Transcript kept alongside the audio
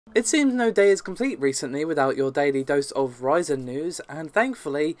It seems no day is complete recently without your daily dose of Ryzen news, and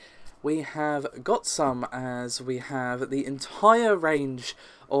thankfully we have got some, as we have the entire range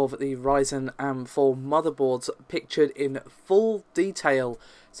of the Ryzen AM4 motherboards pictured in full detail.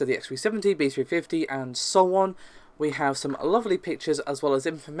 So the X370, B350 and so on. We have some lovely pictures as well as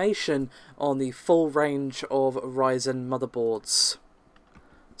information on the full range of Ryzen motherboards.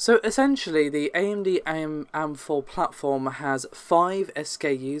 So essentially, the AMD AM4 platform has 5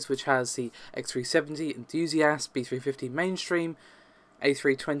 SKUs, which has the X370 Enthusiast, B350 Mainstream,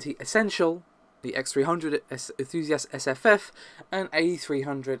 A320 Essential, the X300 Enthusiast SFF, and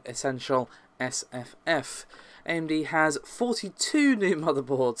A300 Essential SFF. AMD has 42 new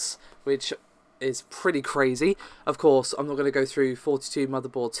motherboards, which is pretty crazy. Of course, I'm not going to go through 42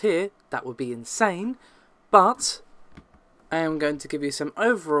 motherboards here, that would be insane, but I am going to give you some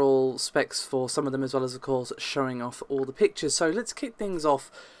overall specs for some of them, as well as, of course, showing off all the pictures. So let's kick things off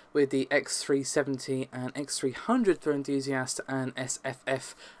with the X370 and X300 for Enthusiast and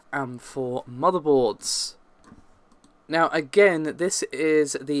SFF AM4 motherboards. Now, again, this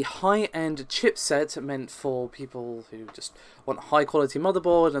is the high-end chipset meant for people who just want a high-quality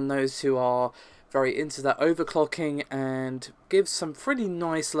motherboard and those who are very into that overclocking, and gives some pretty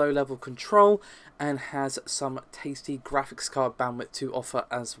nice low-level control and has some tasty graphics card bandwidth to offer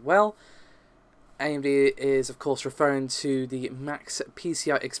as well. AMD is, of course, referring to the max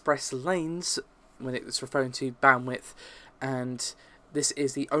PCI Express lanes when it's referring to bandwidth, and this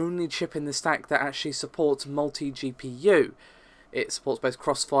is the only chip in the stack that actually supports multi-GPU. It supports both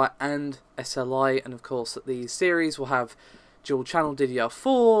Crossfire and SLI, and of course the series will have dual channel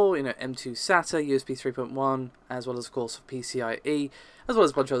DDR4, M2 SATA, USB 3.1, as well as, of course, PCIe, as well as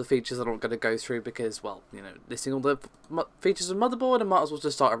a bunch of other features I'm not going to go through because, well, listing all the features of motherboard, I might as well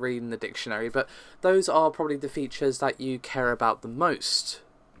just start reading the dictionary, but those are probably the features that you care about the most.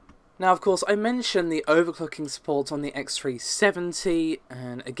 Now, of course, I mentioned the overclocking support on the X370,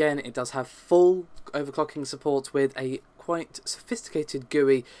 and again, it does have full overclocking support with a quite sophisticated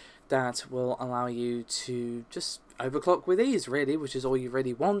GUI that will allow you to just overclock with ease, really, which is all you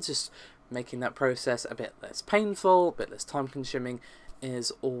really want. Just making that process a bit less painful, a bit less time consuming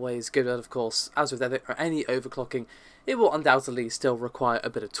is always good. And of course, as with any overclocking, it will undoubtedly still require a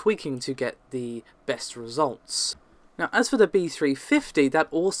bit of tweaking to get the best results. Now, as for the B350, that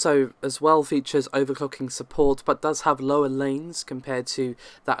also as well features overclocking support, but does have lower lanes compared to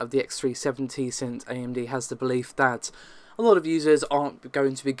that of the X370, since AMD has the belief that a lot of users aren't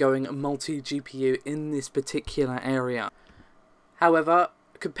going to be going multi-GPU in this particular area. However,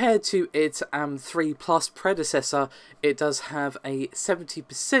 compared to its AM3 Plus predecessor, it does have a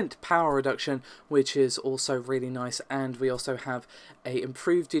 70% power reduction, which is also really nice, and we also have a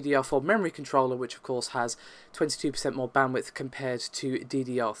improved DDR4 memory controller, which of course has 22% more bandwidth compared to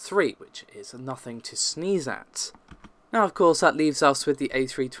DDR3, which is nothing to sneeze at. Now, of course, that leaves us with the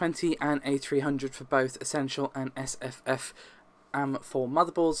A320 and A300 for both Essential and SFF AM4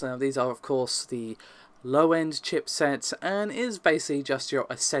 motherboards. Now, these are, of course, the low-end chipset and is basically just your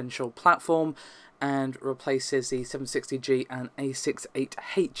Essential platform, and replaces the 760G and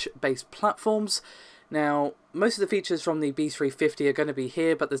A68H based platforms. Now, most of the features from the B350 are going to be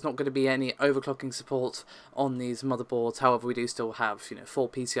here, but there's not going to be any overclocking support on these motherboards. However, we do still have, 4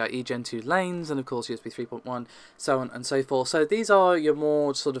 PCIe Gen 2 lanes, and of course USB 3.1, so on and so forth. So these are your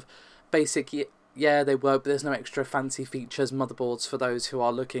more sort of basic, yeah, they work, but there's no extra fancy features motherboards for those who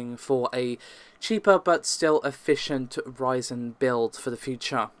are looking for a cheaper but still efficient Ryzen build for the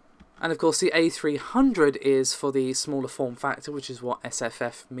future. And of course, the A300 is for the smaller form factor, which is what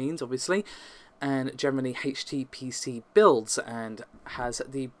SFF means, obviously, and generally HTPC builds, and has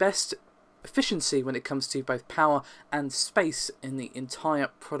the best efficiency when it comes to both power and space in the entire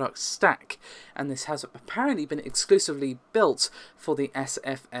product stack. And this has apparently been exclusively built for the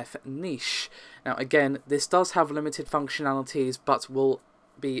SFF niche. Now, again, this does have limited functionalities, but will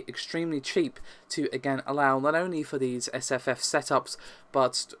be extremely cheap to, again, allow not only for these SFF setups,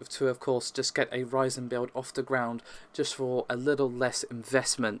 but to, of course, just get a Ryzen build off the ground just for a little less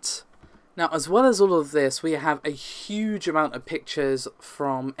investment. Now, as well as all of this, we have a huge amount of pictures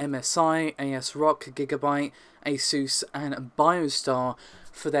from MSI, ASRock, Gigabyte, ASUS, and BioStar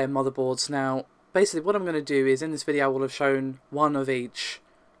for their motherboards. Now, basically what I'm going to do is, in this video I will have shown one of each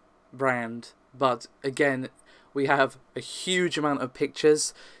brand, but again, we have a huge amount of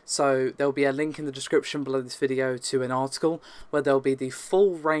pictures, so there'll be a link in the description below this video to an article where there'll be the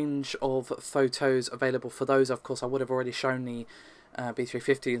full range of photos available for those. Of course, I would have already shown the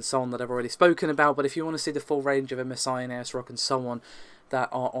B350 and so on that I've already spoken about, but if you want to see the full range of MSI and ASRock and so on that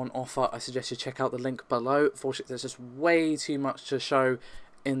are on offer, I suggest you check out the link below. Unfortunately, there's just way too much to show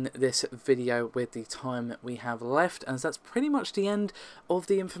in this video with the time that we have left, as that's pretty much the end of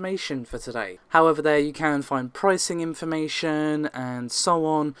the information for today. However, there you can find pricing information and so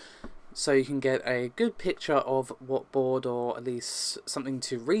on, so you can get a good picture of what board, or at least something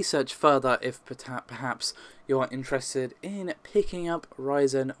to research further if perhaps you are interested in picking up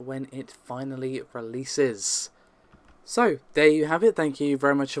Ryzen when it finally releases. So, there you have it. Thank you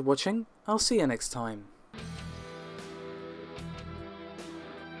very much for watching. I'll see you next time.